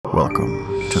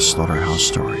Welcome to Slaughterhouse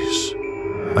Stories.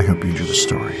 I hope you enjoy the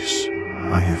stories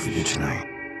I have for you tonight.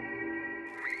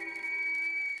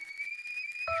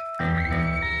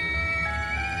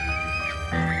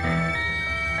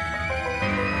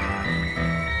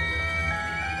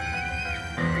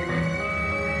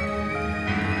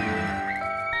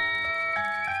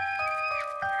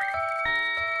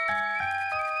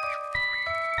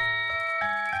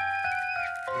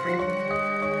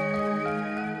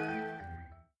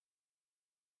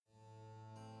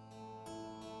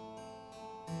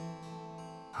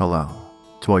 Hello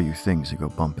to all you things that go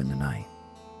bump in the night.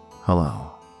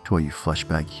 Hello to all you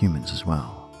fleshbag humans as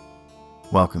well.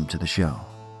 Welcome to the show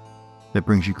that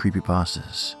brings you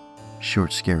creepypastas,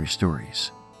 short scary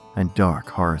stories, and dark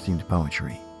horror-themed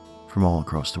poetry from all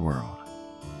across the world.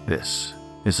 This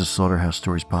is the Slaughterhouse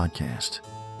Stories Podcast,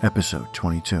 episode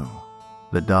 22,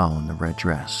 The Doll in the Red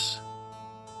Dress.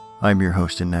 I'm your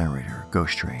host and narrator,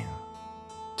 Ghost Train,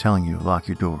 telling you to lock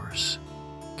your doors,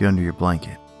 get under your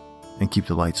blanket, and keep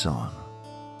the lights on.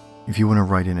 If you want to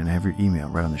write in and have your email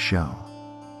read on the show,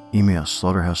 email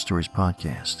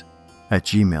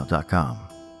slaughterhousestoriespodcast@gmail.com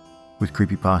with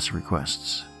creepypasta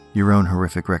requests, your own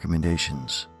horrific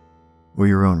recommendations, or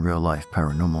your own real-life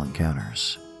paranormal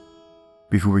encounters.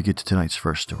 Before we get to tonight's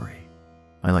first story,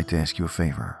 I'd like to ask you a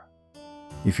favor.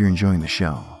 If you're enjoying the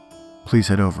show, please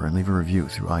head over and leave a review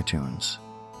through iTunes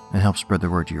and help spread the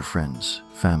word to your friends,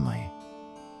 family,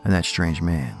 and that strange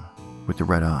man with the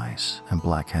red eyes and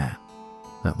black hat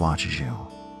that watches you.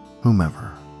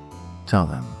 Whomever. Tell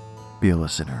them, be a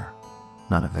listener,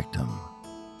 not a victim.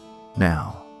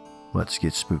 Now, let's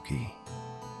get spooky.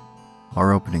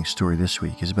 Our opening story this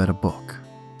week is about a book.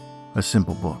 A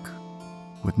simple book,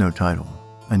 with no title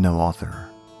and no author.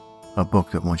 A book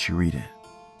that once you read it,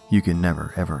 you can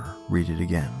never ever read it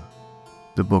again.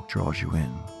 The book draws you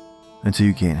in, until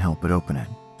you can't help but open it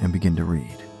and begin to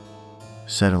read.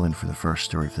 Settle in for the first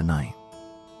story of the night,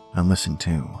 and listen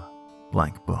to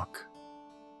Blank Book.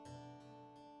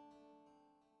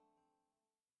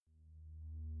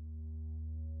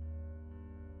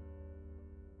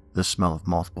 The smell of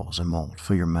mothballs and mold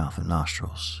fill your mouth and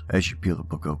nostrils as you peel the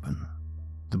book open.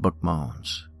 The book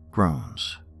moans,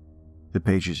 groans. The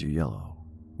pages are yellow,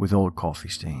 with old coffee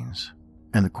stains,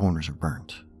 and the corners are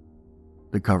burnt.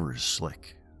 The cover is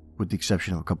slick, with the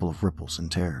exception of a couple of ripples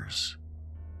and tears.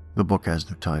 The book has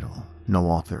no title, no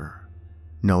author,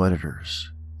 no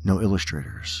editors, no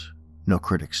illustrators, no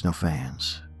critics, no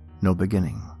fans, no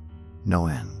beginning, no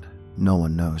end. No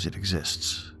one knows it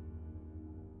exists.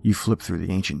 You flip through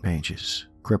the ancient pages,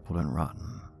 crippled and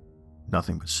rotten.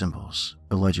 Nothing but symbols,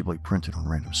 illegibly printed on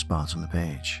random spots on the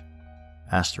page.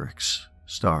 Asterisks,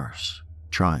 stars,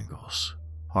 triangles,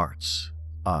 hearts,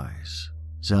 eyes,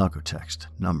 Zalgo text,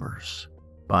 numbers,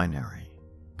 binary,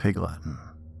 Pig Latin,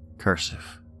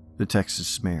 cursive. The text is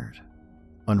smeared,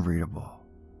 unreadable.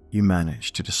 You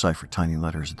manage to decipher tiny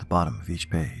letters at the bottom of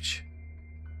each page.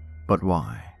 But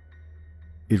why?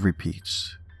 It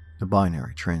repeats. The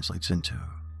binary translates into,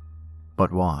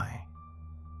 but why?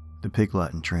 The Pig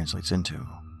Latin translates into,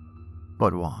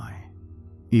 but why?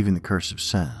 Even the cursive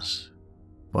says,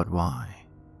 but why?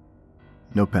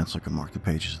 No pencil can mark the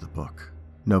pages of the book.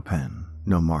 No pen,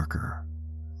 no marker,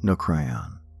 no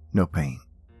crayon, no paint.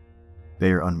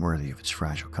 They are unworthy of its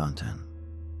fragile content.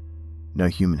 No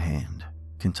human hand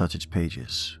can touch its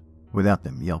pages without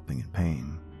them yelping in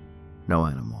pain. No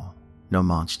animal, no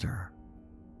monster,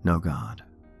 no god.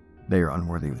 They are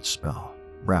unworthy of its spell,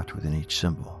 wrapped within each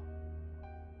symbol.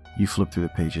 You flip through the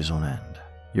pages on end,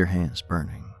 your hands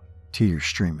burning, tears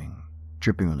streaming,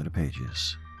 dripping onto the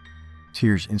pages.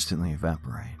 Tears instantly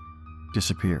evaporate,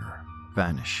 disappear,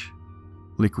 vanish.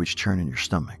 Liquids churn in your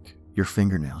stomach, your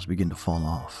fingernails begin to fall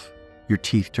off. Your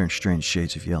teeth turn strange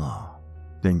shades of yellow,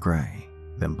 then gray,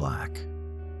 then black.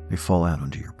 They fall out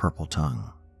onto your purple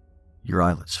tongue. Your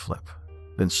eyelids flip,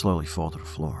 then slowly fall to the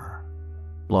floor.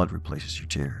 Blood replaces your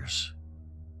tears.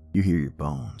 You hear your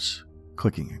bones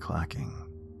clicking and clacking,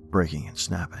 breaking and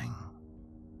snapping.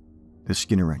 The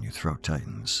skin around your throat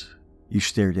tightens. You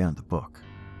stare down at the book,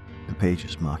 the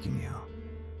pages mocking you.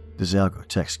 The Zalgo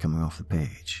text coming off the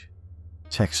page,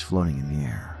 text floating in the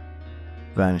air,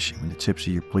 vanishing when the tips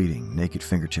of your bleeding, naked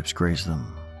fingertips graze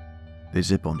them. They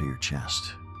zip onto your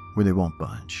chest, where they won't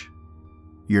budge.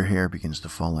 Your hair begins to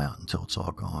fall out until it's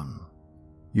all gone.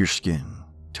 Your skin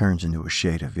turns into a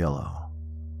shade of yellow,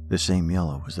 the same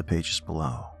yellow as the pages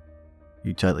below.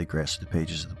 You tightly grasp the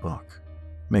pages of the book,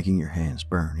 making your hands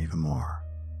burn even more.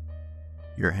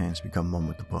 Your hands become one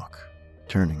with the book,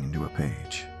 turning into a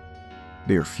page.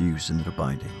 They are fused into the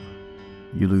binding.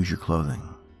 You lose your clothing.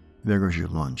 There goes your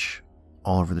lunch,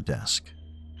 all over the desk,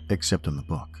 except on the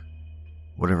book.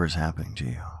 Whatever is happening to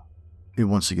you, it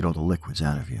wants to get all the liquids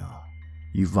out of you.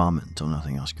 You vomit until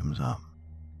nothing else comes up.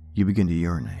 You begin to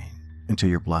urinate until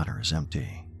your bladder is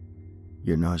empty.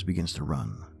 Your nose begins to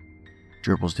run,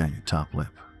 dribbles down your top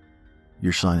lip.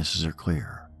 Your sinuses are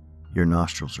clear. Your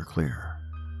nostrils are clear.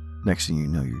 Next thing you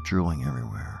know, you're drooling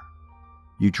everywhere.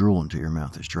 You drool until your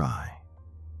mouth is dry.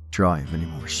 Dry of any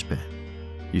more spit.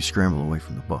 You scramble away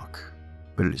from the book,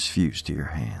 but it is fused to your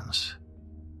hands.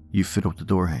 You fiddle with the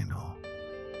door handle,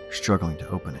 struggling to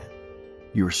open it.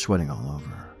 You are sweating all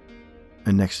over.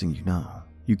 And next thing you know,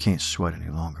 you can't sweat any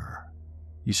longer.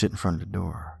 You sit in front of the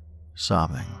door,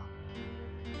 sobbing.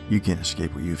 You can't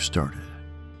escape what you've started.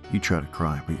 You try to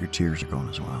cry, but your tears are gone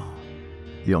as well.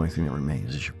 The only thing that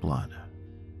remains is your blood.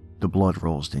 The blood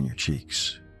rolls down your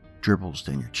cheeks, dribbles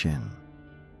down your chin,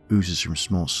 oozes from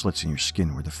small slits in your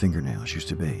skin where the fingernails used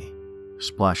to be,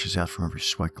 splashes out from every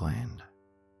sweat gland,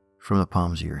 from the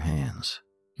palms of your hands,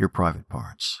 your private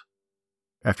parts.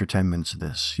 After 10 minutes of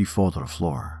this, you fall to the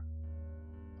floor.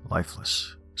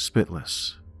 Lifeless,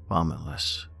 spitless,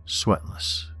 vomitless,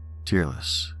 sweatless,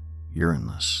 tearless,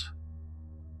 urineless.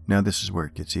 Now this is where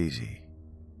it gets easy.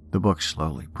 The book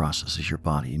slowly processes your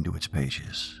body into its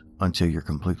pages until you're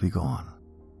completely gone.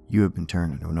 You have been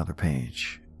turned into another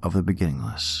page of the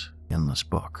beginningless, endless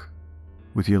book.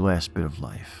 With your last bit of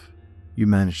life, you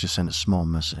manage to send a small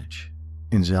message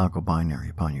in Zalgo binary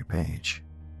upon your page.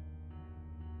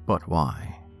 But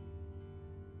why?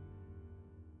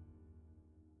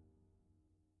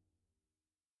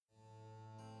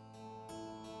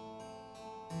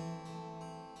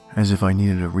 As if I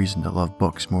needed a reason to love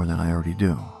books more than I already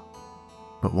do,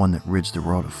 but one that rids the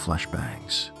world of flesh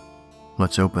bags.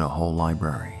 Let's open a whole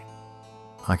library.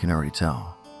 I can already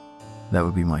tell. That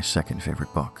would be my second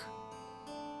favorite book.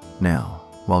 Now,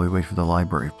 while we wait for the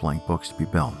library of blank books to be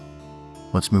built,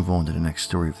 let's move on to the next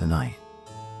story of the night.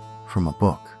 From a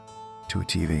book to a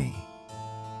TV.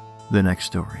 The next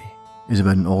story is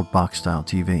about an old box-style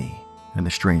TV and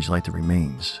the strange light that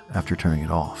remains after turning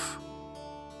it off.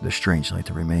 The strange light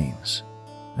that remains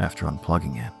after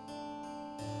unplugging it.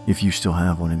 If you still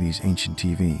have one of these ancient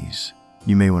TVs,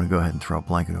 you may want to go ahead and throw a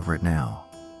blanket over it now,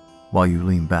 while you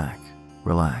lean back,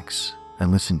 relax,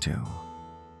 and listen to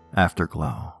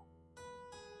Afterglow.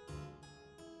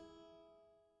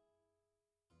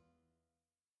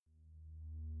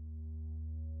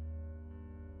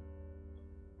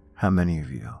 How many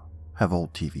of you have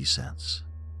old TV sets?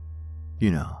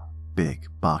 You know, big,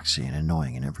 boxy, and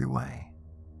annoying in every way.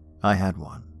 I had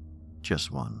one. Just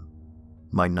one.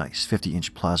 My nice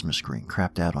 50-inch plasma screen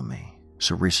crapped out on me,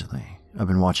 so recently I've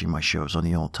been watching my shows on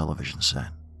the old television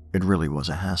set. It really was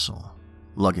a hassle,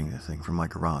 lugging the thing from my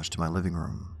garage to my living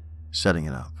room, setting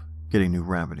it up, getting new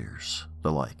rabbit ears,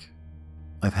 the like.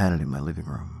 I've had it in my living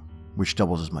room, which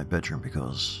doubles as my bedroom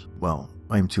because, well,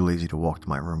 I am too lazy to walk to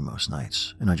my room most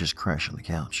nights, and I just crash on the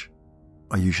couch.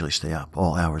 I usually stay up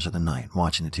all hours of the night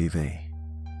watching the TV.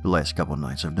 The last couple of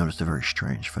nights I've noticed a very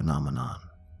strange phenomenon,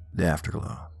 the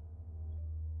afterglow.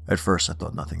 At first I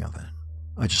thought nothing of it.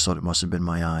 I just thought it must have been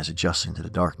my eyes adjusting to the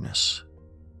darkness.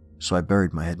 So I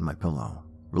buried my head in my pillow,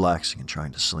 relaxing and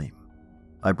trying to sleep.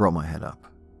 I brought my head up,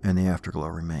 and the afterglow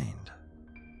remained.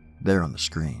 There on the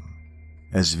screen,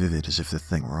 as vivid as if the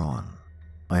thing were on.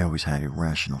 I always had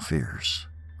irrational fears,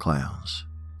 clowns,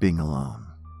 being alone,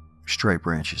 stray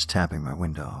branches tapping my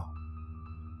window.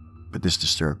 But this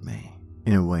disturbed me,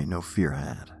 in a way no fear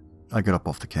had. I got up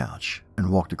off the couch and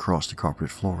walked across the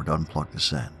carpeted floor to unplug the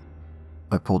set.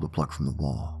 I pulled the plug from the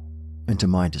wall, and to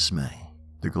my dismay,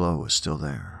 the glow was still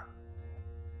there.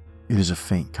 It is a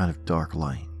faint kind of dark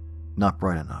light, not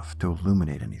bright enough to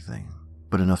illuminate anything,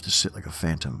 but enough to sit like a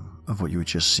phantom of what you had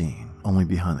just seen, only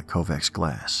behind the Kovacs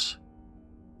glass.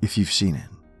 If you've seen it,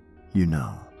 you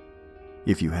know.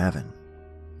 If you haven't,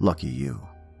 lucky you.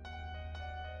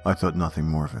 I thought nothing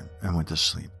more of it and went to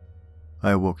sleep.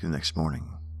 I awoke the next morning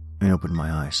and opened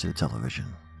my eyes to the television.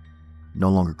 No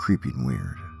longer creepy and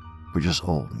weird, but just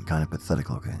old and kind of pathetic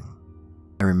looking.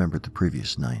 I remembered the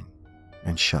previous night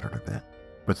and shuddered a bit,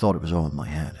 but thought it was all in my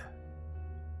head.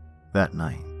 That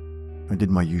night, I did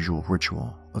my usual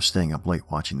ritual of staying up late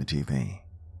watching the TV,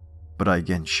 but I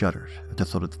again shuddered at the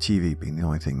thought of the TV being the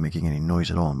only thing making any noise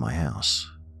at all in my house.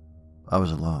 I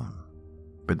was alone,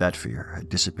 but that fear had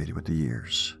dissipated with the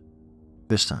years.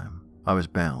 This time, I was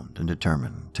bound and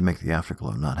determined to make the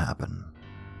afterglow not happen.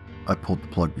 I pulled the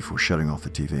plug before shutting off the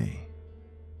TV.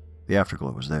 The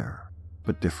afterglow was there,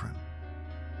 but different.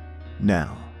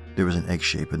 Now, there was an egg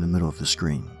shape in the middle of the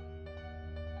screen.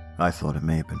 I thought it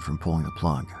may have been from pulling the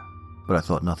plug, but I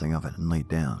thought nothing of it and laid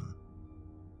down,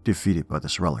 defeated by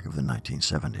this relic of the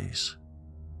 1970s.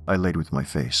 I laid with my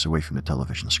face away from the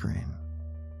television screen,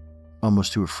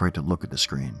 almost too afraid to look at the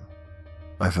screen.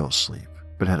 I fell asleep,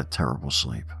 but had a terrible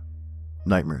sleep.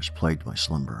 Nightmares plagued my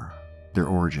slumber. Their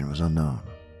origin was unknown.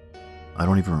 I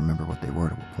don't even remember what they were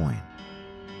to a point,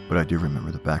 but I do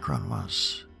remember the background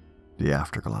was the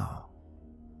afterglow.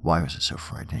 Why was it so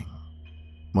frightening?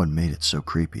 What made it so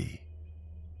creepy?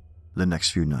 The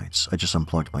next few nights, I just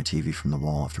unplugged my TV from the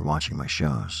wall after watching my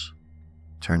shows,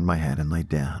 turned my head and laid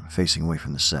down, facing away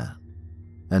from the set,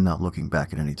 and not looking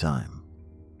back at any time,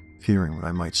 fearing what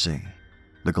I might see.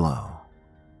 The glow.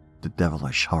 The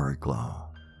devilish, horrid glow.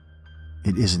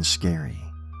 It isn't scary.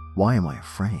 Why am I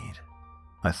afraid?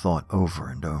 I thought over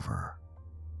and over.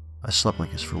 I slept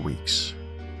like this for weeks,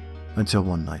 until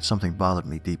one night something bothered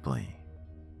me deeply.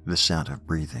 The sound of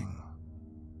breathing.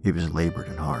 It was labored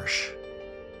and harsh.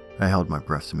 I held my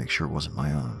breath to make sure it wasn't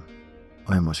my own.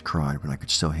 I almost cried when I could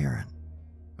still hear it.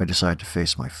 I decided to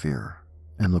face my fear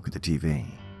and look at the TV.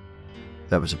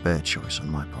 That was a bad choice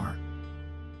on my part.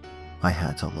 I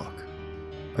had to look.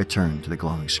 I turned to the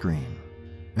glowing screen,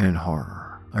 and in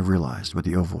horror, I realized what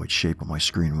the ovoid shape of my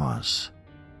screen was.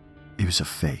 It was a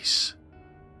face.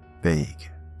 Vague,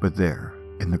 but there,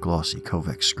 in the glossy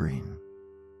Kovac screen.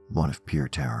 One of pure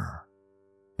terror.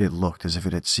 It looked as if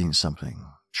it had seen something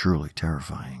truly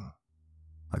terrifying.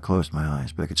 I closed my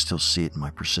eyes, but I could still see it in my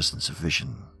persistence of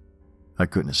vision. I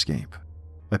couldn't escape.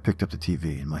 I picked up the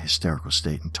TV in my hysterical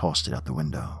state and tossed it out the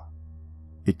window.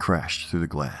 It crashed through the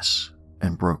glass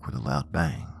and broke with a loud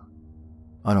bang.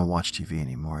 I don't watch TV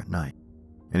anymore at night,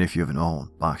 and if you have an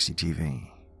old, boxy TV,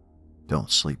 don't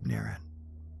sleep near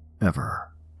it. Ever.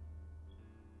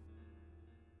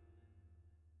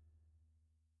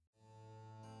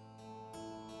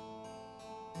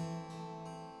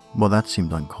 Well, that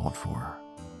seemed uncalled for.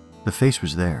 The face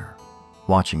was there,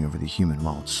 watching over the human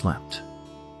while it slept,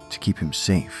 to keep him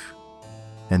safe.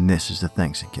 And this is the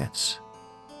thanks it gets.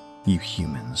 You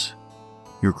humans.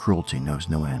 Your cruelty knows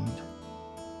no end.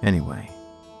 Anyway,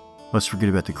 let's forget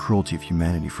about the cruelty of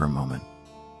humanity for a moment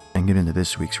and get into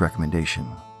this week's recommendation.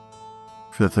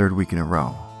 For the third week in a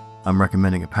row, I'm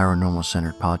recommending a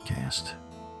paranormal-centered podcast.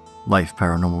 Life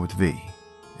Paranormal with V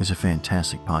is a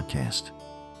fantastic podcast.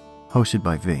 Hosted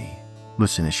by V,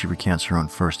 listen as she recounts her own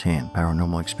first-hand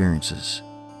paranormal experiences,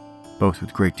 both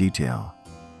with great detail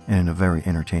and in a very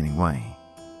entertaining way.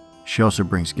 She also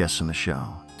brings guests on the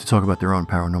show to talk about their own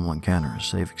paranormal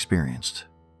encounters they've experienced.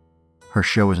 Her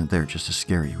show isn't there just to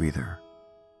scare you either.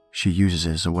 She uses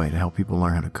it as a way to help people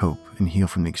learn how to cope and heal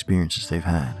from the experiences they've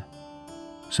had.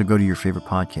 So go to your favorite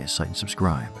podcast site and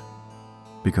subscribe,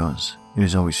 because it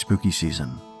is always spooky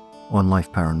season on Life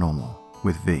Paranormal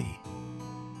with V.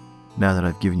 Now that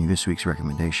I've given you this week's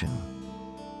recommendation,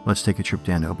 let's take a trip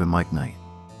down to open mic night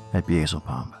at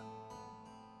Beelzebub.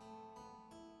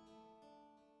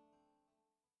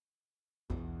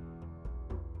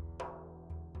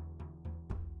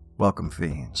 Welcome,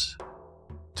 fiends,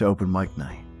 to open mic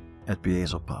night at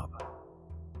Beelzebub,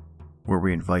 where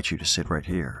we invite you to sit right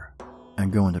here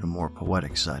and go into the more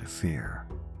poetic side of fear.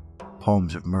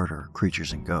 Poems of murder,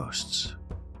 creatures, and ghosts.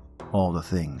 All the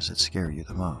things that scare you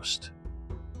the most.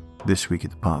 This week at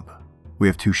the pub, we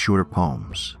have two shorter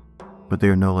poems, but they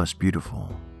are no less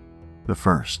beautiful. The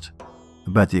first,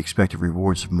 about the expected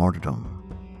rewards of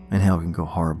martyrdom and how it can go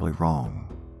horribly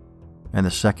wrong. And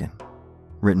the second,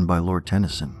 written by Lord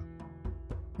Tennyson,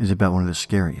 is about one of the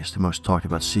scariest and most talked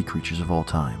about sea creatures of all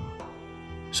time.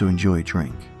 So enjoy a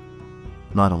drink,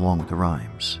 nod along with the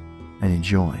rhymes, and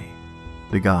enjoy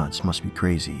The Gods Must Be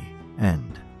Crazy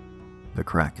and The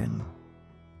Kraken.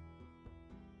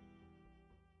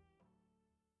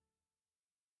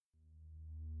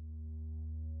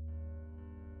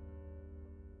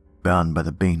 Bound by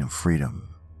the bane of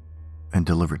freedom and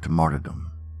delivered to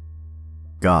martyrdom,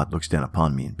 God looks down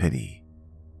upon me in pity,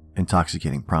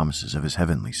 intoxicating promises of his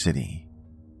heavenly city,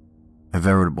 a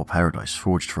veritable paradise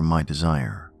forged from my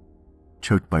desire,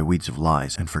 choked by weeds of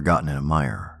lies and forgotten in a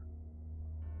mire.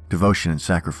 Devotion and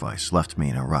sacrifice left me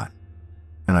in a rut,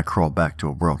 and I crawl back to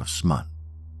a world of smut.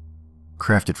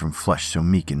 Crafted from flesh so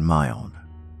meek and mild,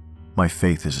 my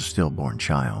faith is a stillborn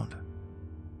child.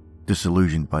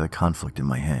 Disillusioned by the conflict in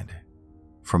my head,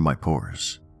 from my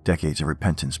pores, decades of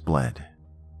repentance bled.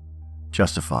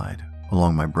 Justified,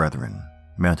 along my brethren,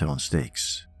 mounted on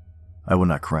stakes, I will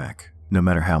not crack, no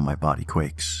matter how my body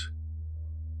quakes.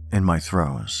 In my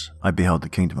throes, I beheld the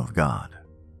kingdom of God,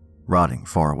 rotting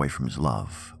far away from his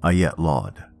love, I yet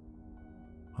laud.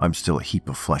 I'm still a heap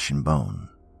of flesh and bone,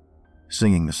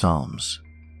 singing the psalms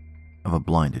of a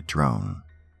blinded drone.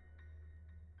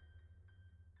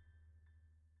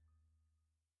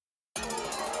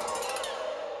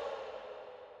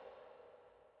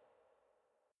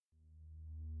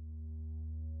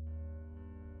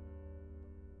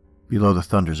 below the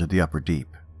thunders of the upper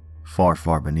deep, far,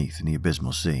 far beneath in the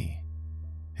abysmal sea,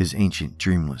 his ancient,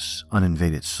 dreamless,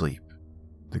 uninvaded sleep,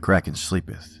 the kraken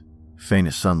sleepeth,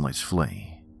 faintest sunlights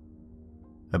flee.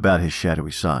 About his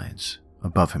shadowy sides,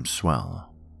 above him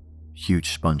swell,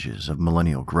 huge sponges of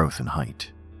millennial growth and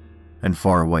height, and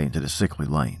far away into the sickly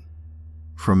light,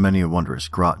 from many a wondrous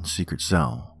grot and secret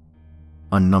cell,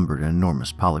 unnumbered and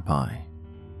enormous polypi,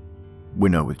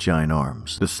 winnow with giant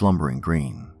arms, the slumbering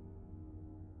green.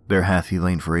 There hath he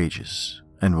lain for ages,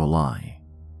 and will lie,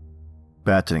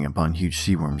 battening upon huge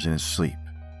sea worms in his sleep,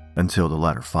 until the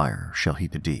latter fire shall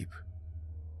heat the deep.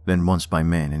 Then once by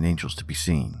man and angels to be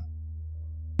seen,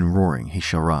 and roaring he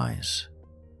shall rise,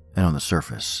 and on the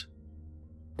surface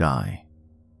die.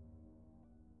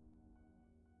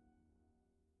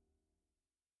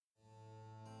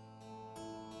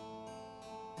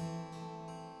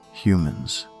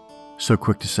 Humans, so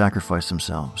quick to sacrifice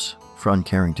themselves for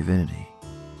uncaring divinity,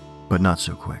 but not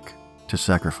so quick to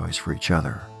sacrifice for each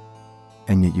other,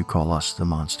 and yet you call us the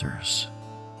monsters.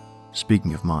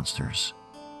 Speaking of monsters,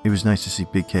 it was nice to see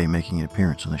Big K making an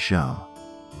appearance on the show.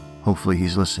 Hopefully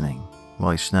he's listening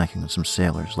while he's snacking with some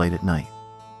sailors late at night.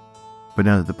 But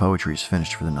now that the poetry is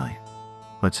finished for the night,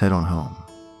 let's head on home,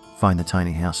 find the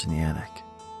tiny house in the attic,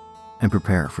 and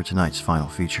prepare for tonight's final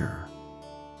feature.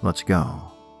 Let's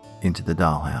go into the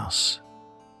dollhouse.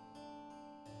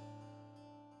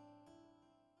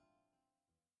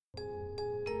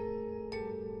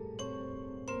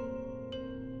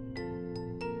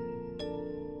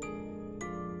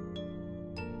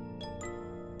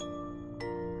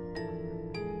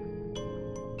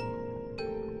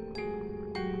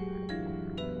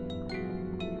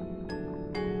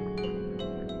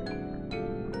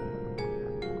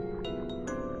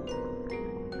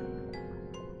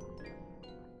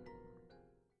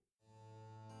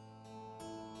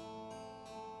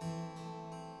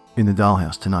 In the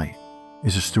dollhouse tonight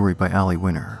is a story by Ali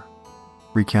Winner,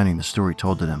 recounting the story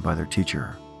told to them by their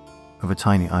teacher of a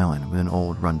tiny island with an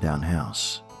old run-down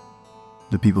house.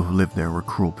 The people who lived there were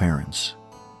cruel parents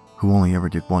who only ever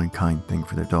did one kind thing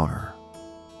for their daughter.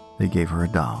 They gave her a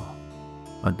doll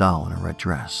in a red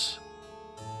dress.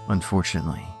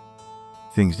 Unfortunately,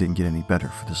 things didn't get any better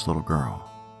for this little girl.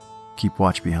 Keep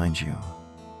watch behind you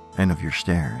and of your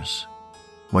stairs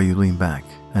while you lean back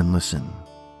and listen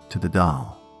to the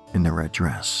doll in the red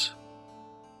dress.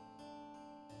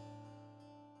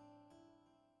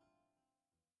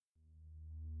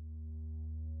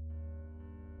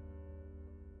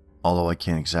 Although I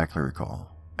can't exactly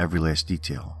recall every last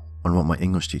detail on what my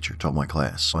English teacher told my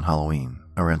class on Halloween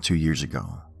around 2 years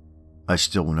ago, I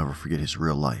still will never forget his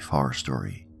real-life horror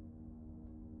story.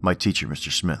 My teacher,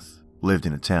 Mr. Smith, lived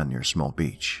in a town near a small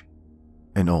beach,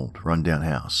 an old, run-down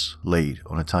house laid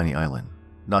on a tiny island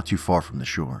not too far from the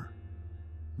shore.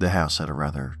 The house had a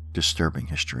rather disturbing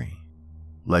history.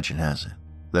 Legend has it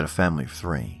that a family of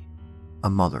 3, a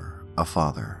mother, a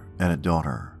father, and a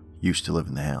daughter, used to live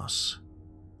in the house.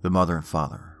 The mother and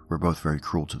father were both very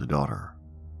cruel to the daughter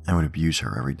and would abuse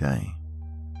her every day.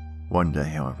 One day,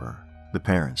 however, the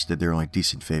parents did their only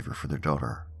decent favor for their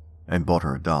daughter and bought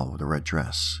her a doll with a red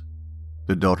dress.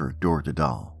 The daughter adored the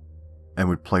doll and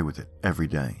would play with it every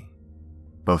day.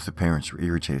 Both the parents were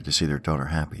irritated to see their daughter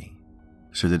happy,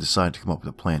 so they decided to come up with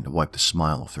a plan to wipe the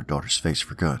smile off their daughter's face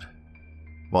for good.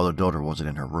 While the daughter wasn't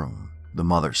in her room, the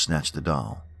mother snatched the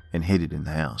doll and hid it in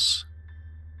the house.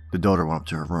 The daughter went up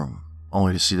to her room,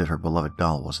 only to see that her beloved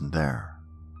doll wasn't there.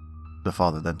 The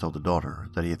father then told the daughter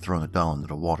that he had thrown the doll into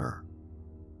the water.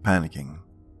 Panicking,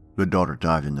 the daughter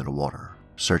dived into the water,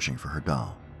 searching for her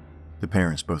doll. The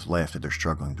parents both laughed at their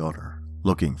struggling daughter,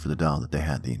 looking for the doll that they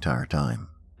had the entire time.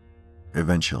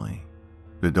 Eventually,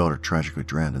 the daughter tragically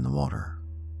drowned in the water.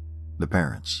 The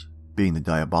parents, being the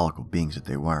diabolical beings that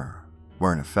they were,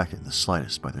 weren't affected in the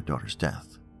slightest by their daughter's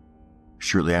death.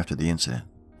 Shortly after the incident,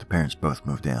 the parents both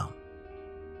moved out.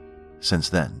 Since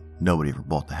then, nobody ever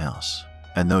bought the house,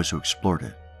 and those who explored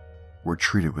it were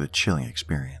treated with a chilling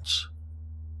experience.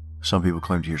 Some people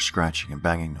claim to hear scratching and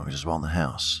banging noises while in the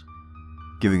house,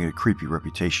 giving it a creepy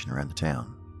reputation around the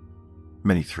town.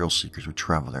 Many thrill seekers would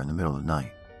travel there in the middle of the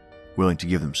night, willing to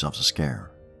give themselves a scare.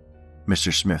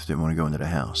 Mr. Smith didn't want to go into the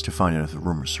house to find out if the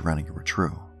rumors surrounding it were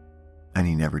true, and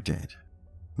he never did.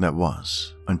 That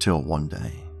was until one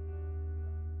day.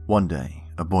 One day,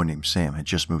 a boy named Sam had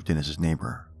just moved in as his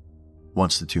neighbor.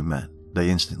 Once the two met, they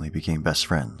instantly became best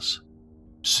friends.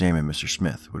 Sam and Mr.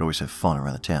 Smith would always have fun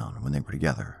around the town when they were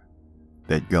together.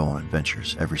 They'd go on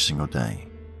adventures every single day.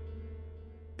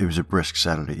 It was a brisk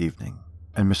Saturday evening,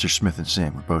 and Mr. Smith and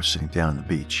Sam were both sitting down on the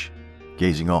beach,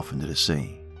 gazing off into the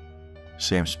sea.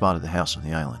 Sam spotted the house on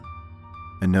the island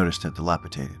and noticed how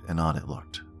dilapidated and odd it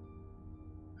looked.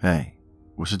 "Hey,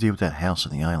 what's the deal with that house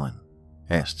on the island?"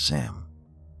 asked Sam.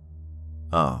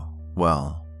 "Oh,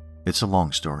 well, it's a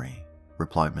long story,"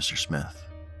 replied Mr. Smith.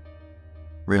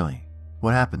 "Really?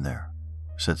 What happened there?"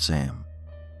 said Sam.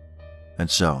 And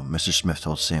so Mr. Smith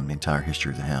told Sam the entire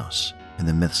history of the house and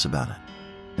the myths about it.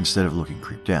 Instead of looking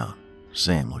creeped out,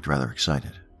 Sam looked rather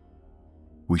excited.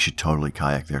 "We should totally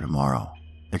kayak there tomorrow,"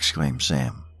 exclaimed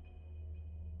Sam.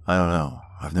 "I don't know.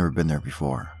 I've never been there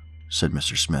before," said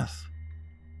Mr. Smith.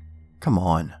 "Come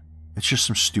on. It's just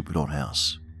some stupid old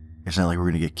house. It's not like we're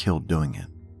going to get killed doing it,"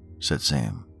 said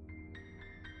Sam.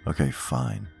 "Okay,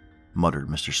 fine," muttered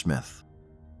Mr. Smith.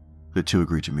 The two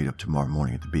agreed to meet up tomorrow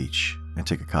morning at the beach and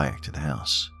take a kayak to the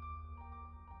house.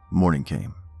 Morning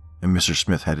came, and Mr.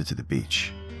 Smith headed to the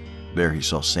beach. There he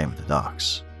saw Sam at the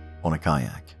docks, on a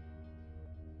kayak.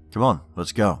 "Come on,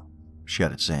 let's go,"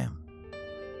 shouted Sam.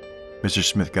 Mr.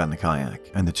 Smith got in the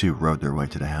kayak, and the two rowed their way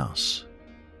to the house.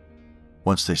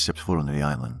 Once they stepped foot on the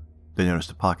island, they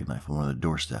noticed a pocket knife on one of the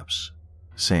doorsteps.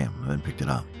 Sam then picked it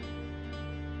up.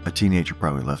 "A teenager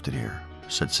probably left it here,"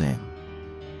 said Sam.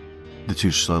 The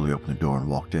two slowly opened the door and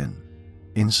walked in.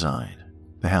 Inside,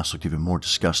 the house looked even more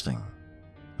disgusting.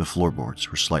 The floorboards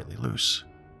were slightly loose.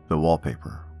 The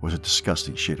wallpaper was a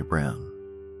disgusting shade of brown,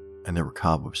 and there were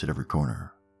cobwebs at every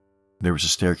corner. There was a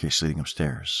staircase leading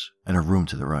upstairs, and a room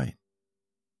to the right.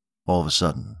 All of a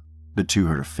sudden, the two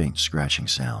heard a faint scratching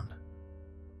sound.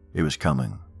 It was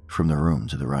coming from the room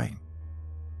to the right.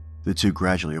 The two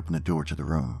gradually opened the door to the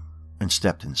room and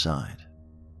stepped inside.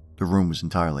 The room was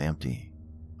entirely empty,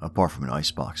 apart from an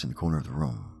icebox in the corner of the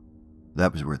room.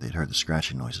 That was where they'd heard the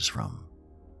scratching noises from.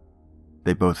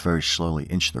 They both very slowly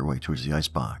inched their way towards the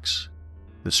icebox,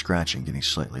 the scratching getting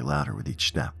slightly louder with each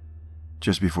step.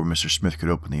 Just before Mr. Smith could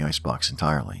open the icebox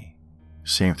entirely,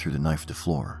 Sam threw the knife at the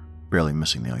floor, barely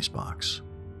missing the icebox.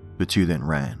 The two then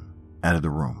ran, out of the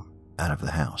room, out of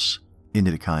the house, into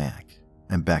the kayak,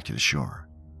 and back to the shore,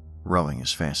 rowing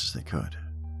as fast as they could.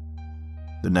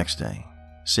 The next day,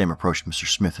 Sam approached Mr.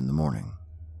 Smith in the morning.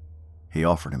 He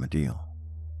offered him a deal.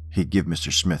 He'd give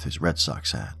Mr. Smith his Red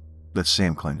Sox hat that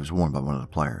Sam claimed was worn by one of the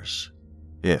players,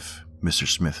 if Mr.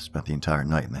 Smith spent the entire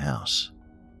night in the house.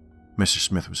 Mr.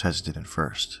 Smith was hesitant at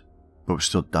first, but was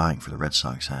still dying for the Red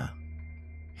Sox hat.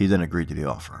 He then agreed to the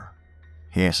offer.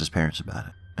 He asked his parents about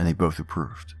it, and they both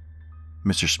approved.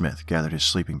 Mr. Smith gathered his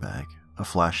sleeping bag, a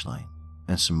flashlight,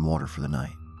 and some water for the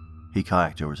night. He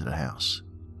kayaked over to the house,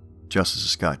 just as the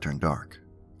sky turned dark,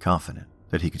 confident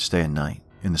that he could stay a night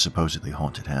in the supposedly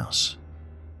haunted house.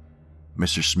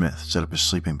 Mr. Smith set up his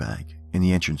sleeping bag in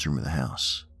the entrance room of the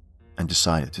house and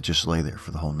decided to just lay there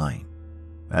for the whole night.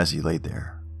 As he laid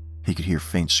there, he could hear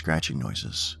faint scratching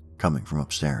noises coming from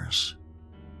upstairs.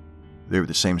 They were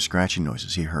the same scratching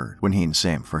noises he heard when he and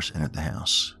Sam first entered the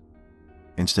house.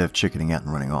 Instead of chickening out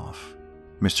and running off,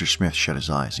 Mr. Smith shut his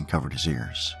eyes and covered his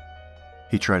ears.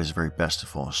 He tried his very best to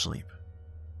fall asleep.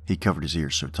 He covered his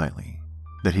ears so tightly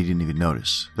that he didn't even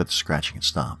notice that the scratching had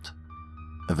stopped.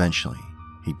 Eventually,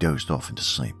 he dozed off into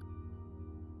sleep.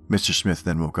 Mr. Smith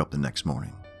then woke up the next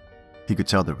morning. He could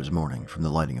tell that it was morning from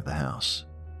the lighting of the house.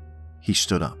 He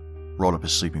stood up, rolled up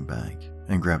his sleeping bag,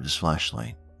 and grabbed his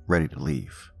flashlight, ready to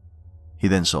leave. He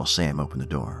then saw Sam open the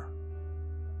door.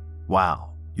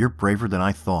 "Wow, you're braver than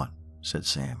I thought," said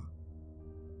Sam.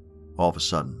 All of a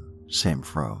sudden, Sam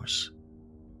froze.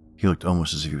 He looked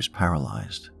almost as if he was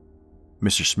paralyzed.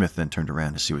 Mr. Smith then turned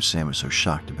around to see what Sam was so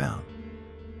shocked about.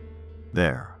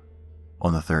 There,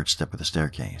 on the third step of the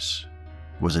staircase,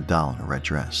 was a doll in a red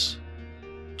dress,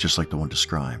 just like the one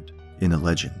described in the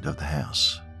legend of the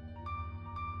house.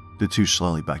 The two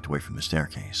slowly backed away from the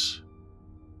staircase.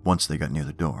 Once they got near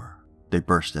the door, they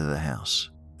burst out of the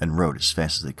house and rowed as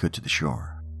fast as they could to the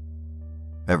shore.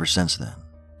 Ever since then,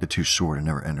 the two swore to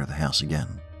never enter the house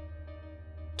again.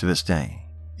 To this day,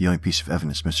 the only piece of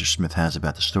evidence Mr. Smith has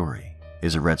about the story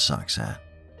is a Red Sox hat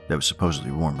that was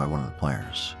supposedly worn by one of the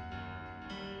players.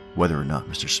 Whether or not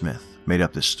Mr. Smith made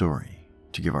up this story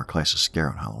to give our class a scare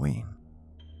on Halloween,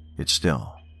 it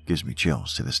still gives me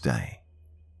chills to this day.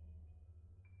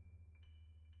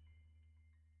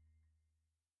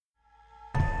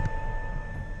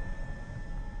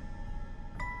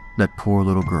 That poor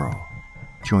little girl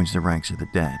joins the ranks of the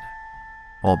dead,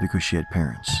 all because she had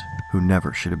parents who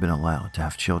never should have been allowed to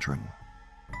have children.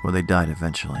 Well, they died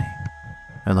eventually.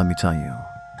 And let me tell you,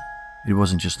 it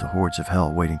wasn't just the hordes of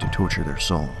hell waiting to torture their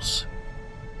souls.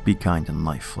 Be kind in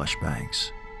life, fleshbags,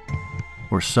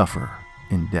 or suffer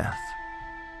in death.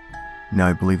 Now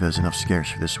I believe there's enough scares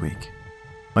for this week.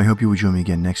 I hope you will join me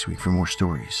again next week for more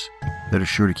stories that are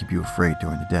sure to keep you afraid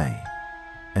during the day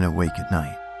and awake at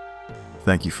night.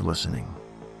 Thank you for listening.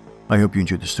 I hope you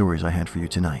enjoyed the stories I had for you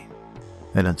tonight.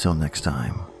 And until next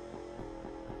time.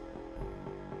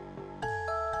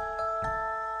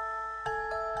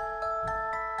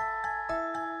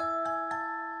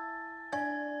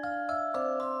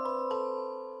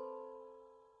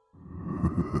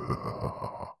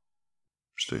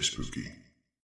 Stay spooky.